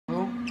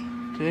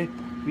Today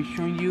I'll be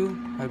showing you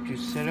how to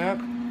set up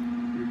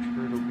your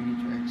Turtle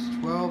Beach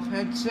X12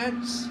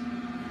 headsets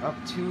up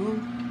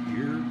to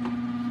your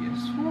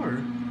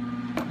PS4.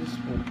 This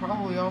will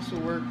probably also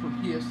work for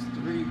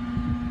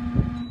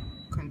PS3,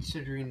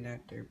 considering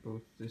that they're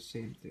both the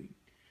same thing.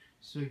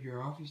 So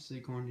you're obviously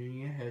going to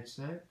need a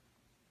headset.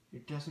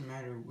 It doesn't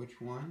matter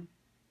which one.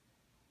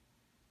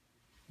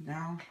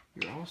 Now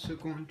you're also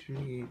going to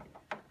need,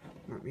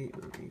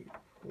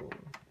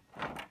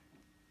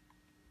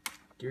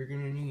 you're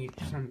going to need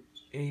some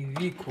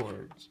AV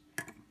cords.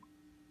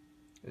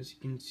 As you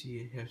can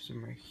see, I have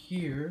some right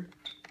here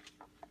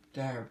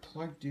that are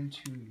plugged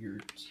into your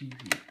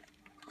TV.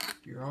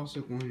 You're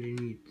also going to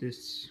need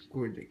this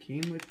cord that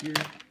came with your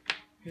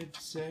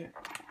headset,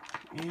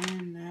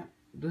 and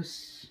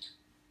this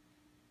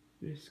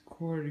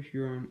cord if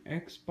you're on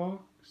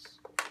Xbox,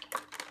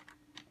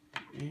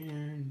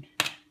 and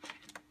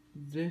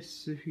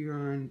this if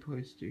you're on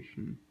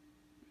PlayStation.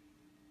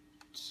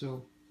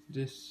 So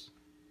this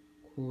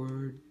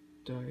cord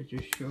that I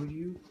just showed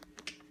you,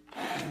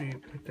 I'm going to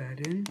put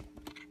that in.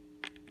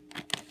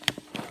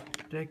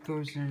 That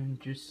goes in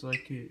just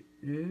like it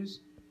is.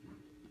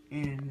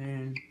 And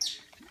then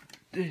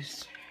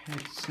this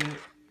headset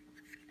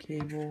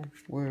cable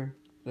where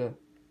the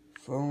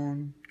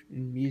phone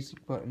and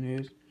music button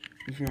is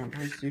if you're on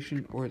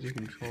PlayStation, or the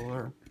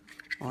controller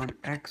on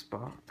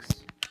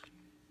Xbox.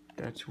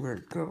 That's where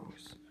it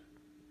goes.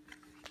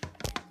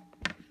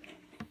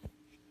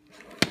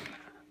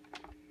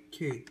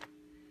 Okay,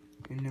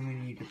 and then we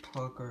need to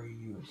plug our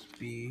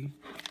USB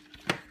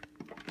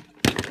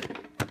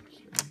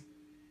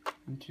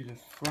into the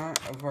front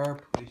of our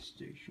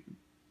PlayStation.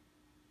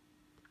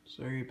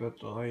 Sorry about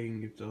the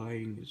lighting if the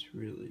lighting is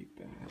really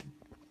bad.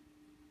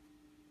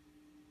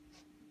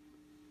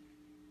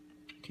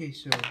 Okay,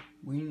 so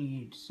we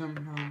need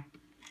somehow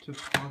to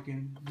plug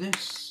in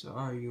this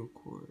audio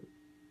cord.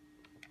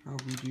 How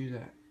do we do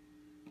that?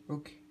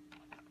 Okay,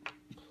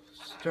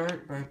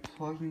 start by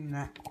plugging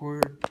that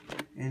cord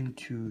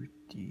into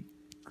the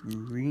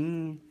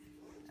green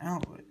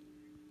outlet.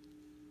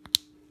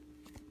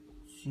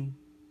 See?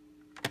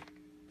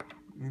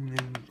 And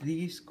then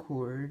these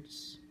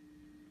cords,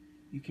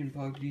 you can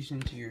plug these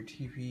into your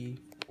TV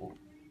or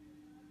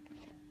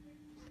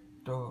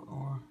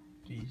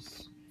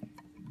these.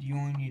 You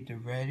only need the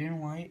red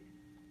and white.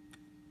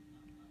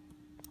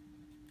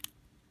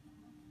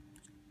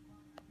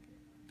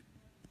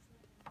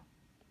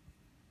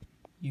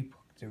 You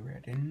put the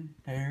red in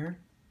there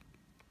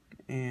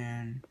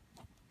and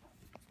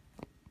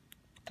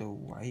the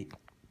white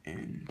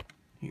in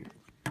here.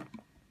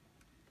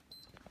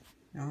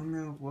 Now I'm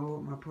going to blow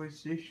up my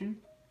PlayStation.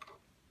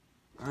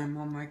 I'm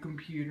on my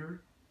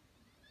computer.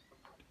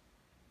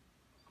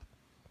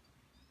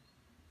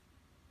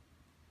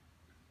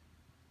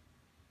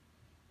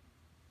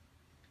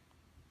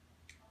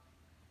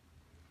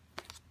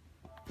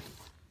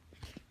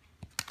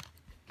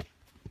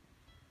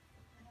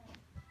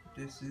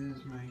 This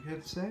is my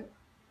headset,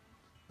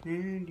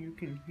 and you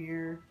can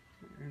hear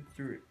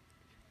through it.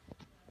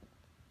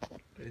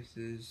 This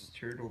is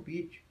Turtle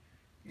Beach,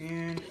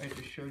 and I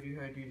just showed you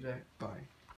how to do that. Bye.